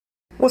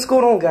What's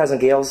going on, guys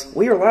and gals?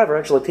 We are live, we're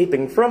actually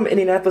taping from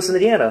Indianapolis,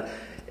 Indiana,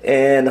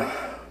 and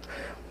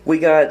we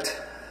got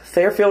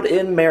Fairfield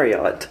Inn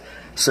Marriott.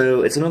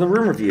 So it's another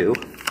room review.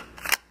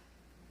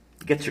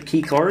 Get your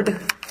key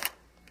card.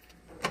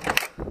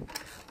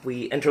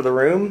 We enter the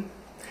room,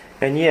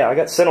 and yeah, I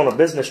got sent on a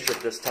business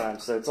trip this time,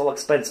 so it's all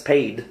expense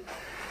paid.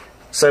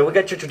 So we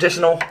got your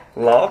traditional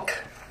lock.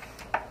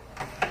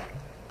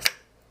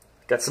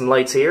 Got some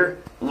lights here,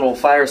 a little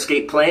fire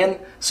escape plan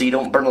so you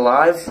don't burn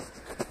alive.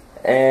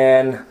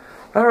 And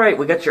alright,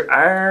 we got your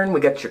iron, we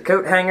got your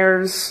coat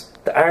hangers,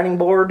 the ironing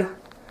board,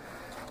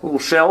 a little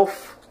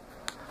shelf.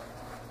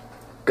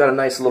 Got a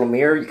nice little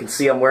mirror. You can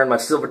see I'm wearing my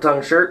silver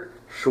tongue shirt.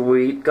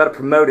 Sweet. Gotta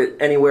promote it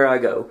anywhere I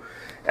go.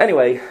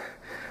 Anyway,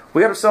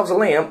 we got ourselves a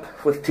lamp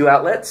with 2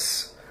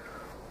 outlets.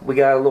 We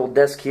got a little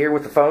desk here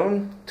with the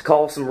phone to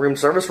call some room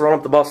service, run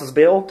up the boss's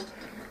bill.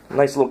 A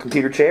nice little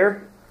computer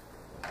chair.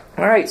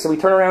 Alright, so we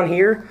turn around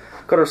here,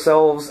 got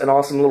ourselves an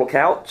awesome little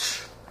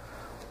couch,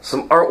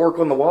 some artwork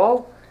on the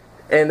wall,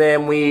 and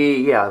then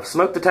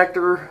smoke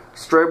detector,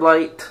 strobe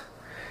light,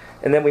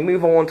 and then we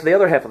move on to the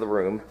other half of the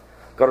room.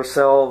 Got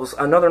ourselves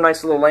another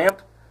nice little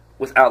lamp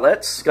with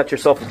outlets. Got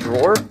yourself a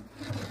drawer.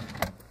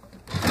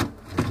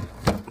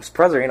 I'm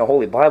surprised there ain't a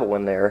Holy Bible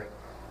in there.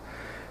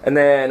 And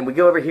then we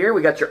go over here,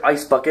 we got your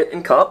ice bucket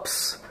and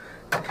cups.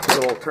 A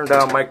little turn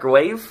down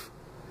microwave.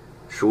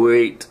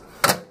 Sweet.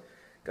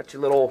 Got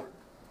your little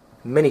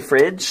mini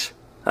fridge.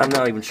 I'm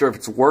not even sure if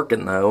it's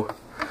working though.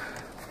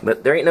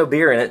 But there ain't no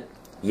beer in it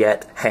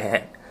yet.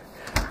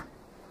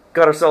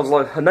 Got ourselves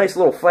a nice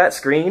little flat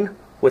screen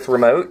with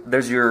remote.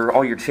 There's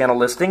all your channel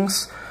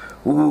listings.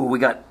 Ooh, we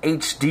got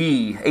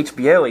HD,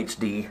 HBO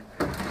HD.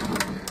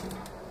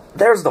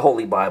 There's the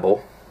Holy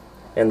Bible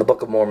and the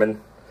Book of Mormon.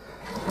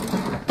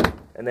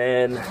 And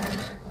then,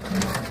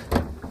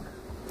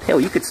 hell,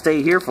 you could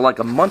stay here for like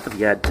a month if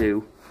you had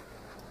to.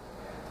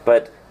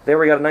 But there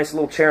we got a nice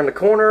little chair in the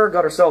corner.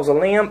 Got ourselves a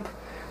lamp.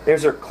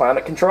 There's our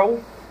climate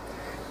control.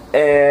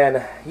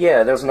 And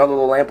yeah, there's another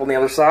little lamp on the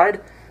other side.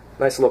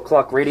 Nice little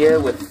clock radio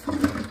with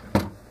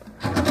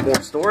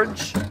more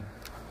storage.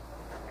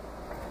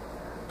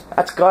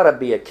 That's gotta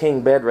be a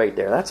king bed right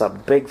there. That's a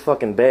big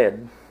fucking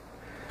bed.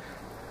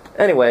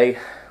 Anyway,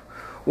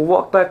 we'll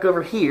walk back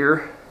over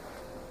here.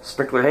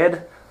 Sprinkler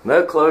head,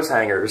 no clothes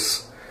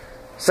hangers.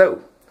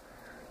 So,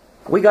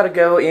 we gotta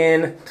go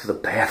in to the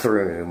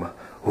bathroom.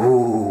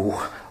 Ooh,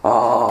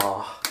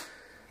 ah.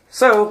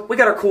 So, we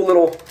got our cool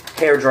little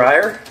hair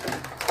dryer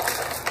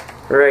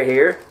right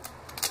here.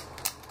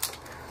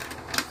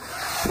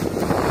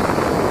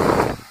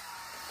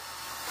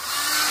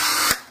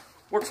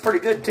 Works pretty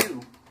good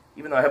too,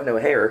 even though I have no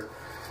hair.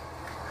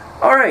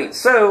 Alright,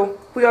 so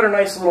we got our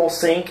nice little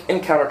sink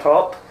and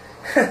countertop.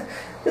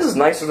 This is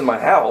nicer than my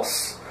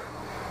house.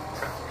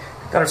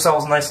 Got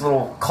ourselves a nice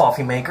little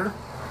coffee maker.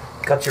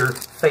 Got your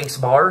face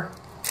bar,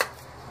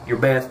 your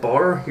bath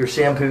bar, your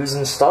shampoos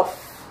and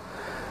stuff.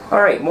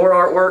 Alright, more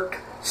artwork,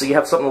 so you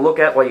have something to look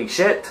at while you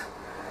shit.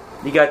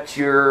 You got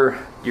your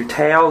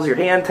towels, your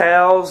hand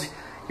towels,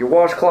 your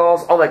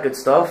washcloths, all that good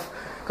stuff.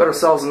 Got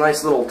ourselves a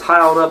nice little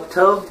tiled up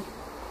tub.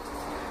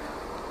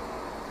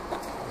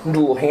 A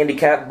little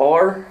handicap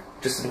bar,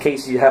 just in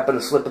case you happen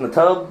to slip in the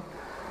tub.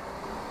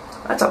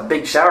 That's a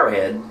big shower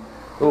head.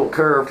 Little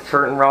curved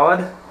curtain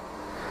rod.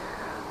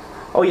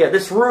 Oh yeah,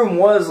 this room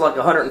was like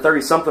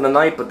 130 something a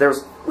night, but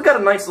we got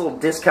a nice little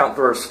discount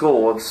for our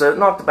school, so it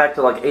knocked it back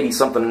to like 80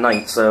 something a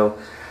night, so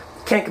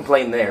can't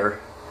complain there.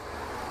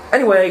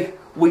 Anyway,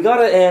 we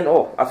gotta end,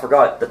 oh, I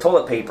forgot, the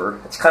toilet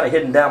paper. It's kind of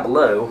hidden down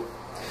below.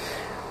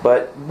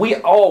 But we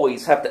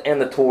always have to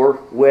end the tour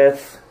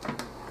with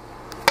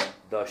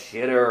the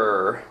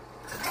shitter.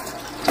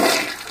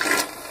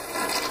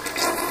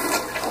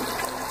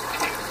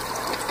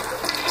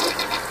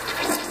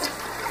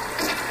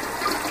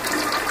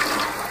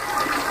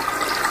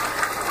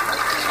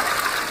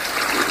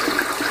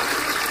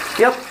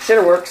 Yep,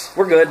 shitter works.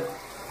 We're good.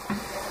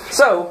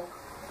 So,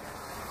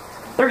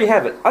 there you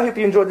have it. I hope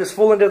you enjoyed this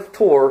full in-depth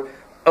tour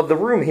of the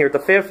room here at the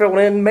Fairfield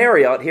Inn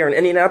Marriott here in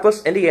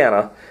Indianapolis,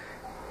 Indiana.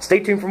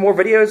 Stay tuned for more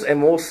videos,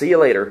 and we'll see you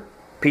later.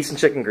 Peace and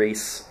chicken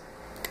grease.